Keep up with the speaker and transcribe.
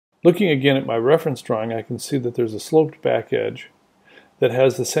Looking again at my reference drawing, I can see that there's a sloped back edge that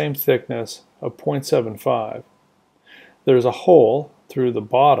has the same thickness of 0.75. There's a hole through the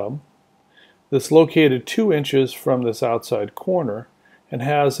bottom that's located 2 inches from this outside corner and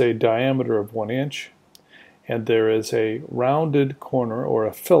has a diameter of 1 inch, and there is a rounded corner or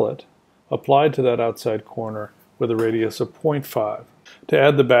a fillet applied to that outside corner with a radius of 0.5. To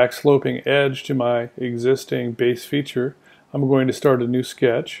add the back sloping edge to my existing base feature, I'm going to start a new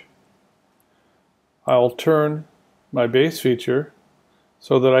sketch. I'll turn my base feature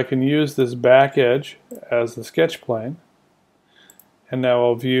so that I can use this back edge as the sketch plane. And now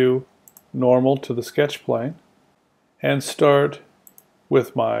I'll view normal to the sketch plane and start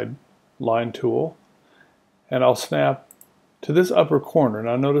with my line tool, and I'll snap to this upper corner.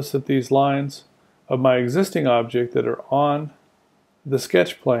 Now notice that these lines of my existing object that are on the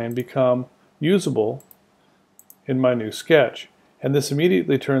sketch plane become usable in my new sketch, and this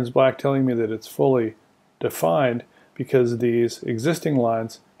immediately turns black, telling me that it's fully defined because these existing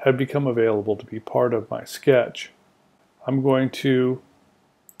lines have become available to be part of my sketch. I'm going to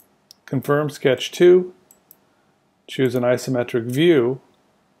confirm sketch 2, choose an isometric view,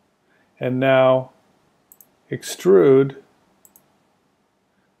 and now extrude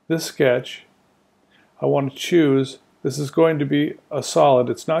this sketch. I want to choose, this is going to be a solid.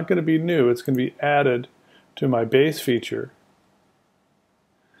 It's not going to be new, it's going to be added to my base feature.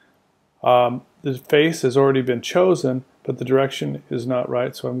 The face has already been chosen, but the direction is not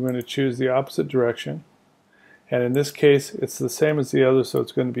right, so I'm going to choose the opposite direction. And in this case, it's the same as the other, so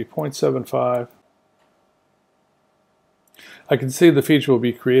it's going to be 0.75. I can see the feature will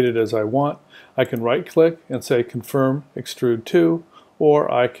be created as I want. I can right-click and say Confirm Extrude To,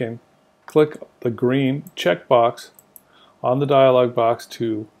 or I can click the green checkbox on the dialog box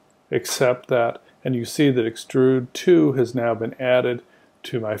to accept that, and you see that Extrude To has now been added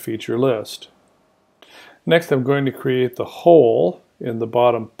to my feature list. Next, I'm going to create the hole in the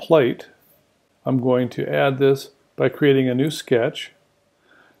bottom plate. I'm going to add this by creating a new sketch,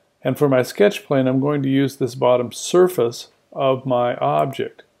 and for my sketch plane I'm going to use this bottom surface of my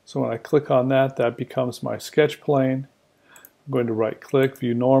object. So when I click on that, that becomes my sketch plane. I'm going to right-click,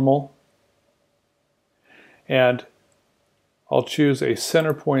 View Normal, and I'll choose a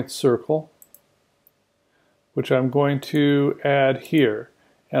center point circle, which I'm going to add here.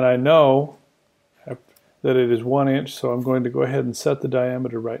 And I know that it is 1 inch, so I'm going to go ahead and set the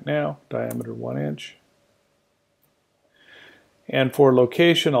diameter right now, diameter 1 inch. And for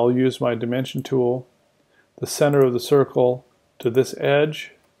location, I'll use my dimension tool. The center of the circle to this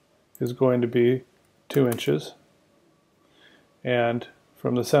edge is going to be 2 inches. And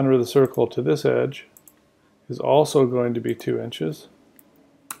from the center of the circle to this edge is also going to be 2 inches.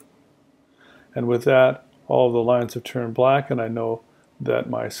 And with that, all of the lines have turned black, and I know that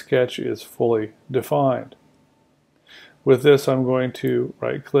my sketch is fully defined. With this, I'm going to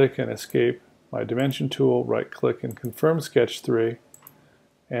right-click and escape my dimension tool, right-click and confirm sketch 3,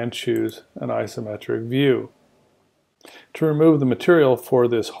 and choose an isometric view. To remove the material for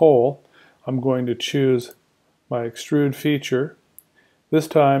this hole, I'm going to choose my extrude feature. This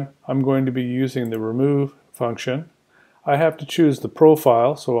time, I'm going to be using the remove function. I have to choose the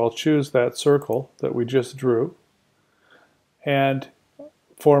profile, so I'll choose that circle that we just drew. And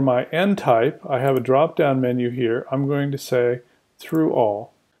for my end type, I have a drop-down menu here. I'm going to say through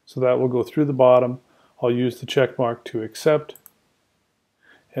all. So that will go through the bottom. I'll use the check mark to accept.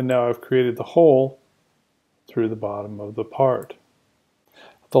 And now I've created the hole through the bottom of the part.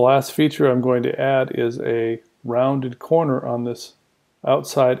 The last feature I'm going to add is a rounded corner on this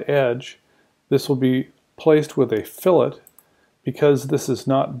outside edge. This will be placed with a fillet. Because this is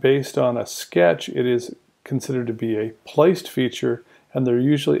not based on a sketch, it is considered to be a placed feature, and they're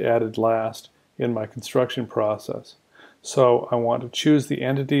usually added last in my construction process. So I want to choose the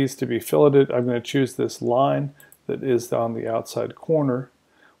entities to be filleted. I'm going to choose this line that is on the outside corner.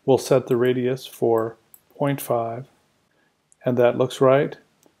 We'll set the radius for 0.5, and that looks right.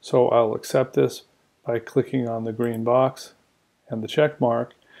 So I'll accept this by clicking on the green box and the check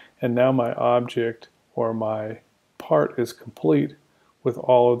mark, and now my object or my part is complete with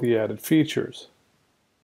all of the added features.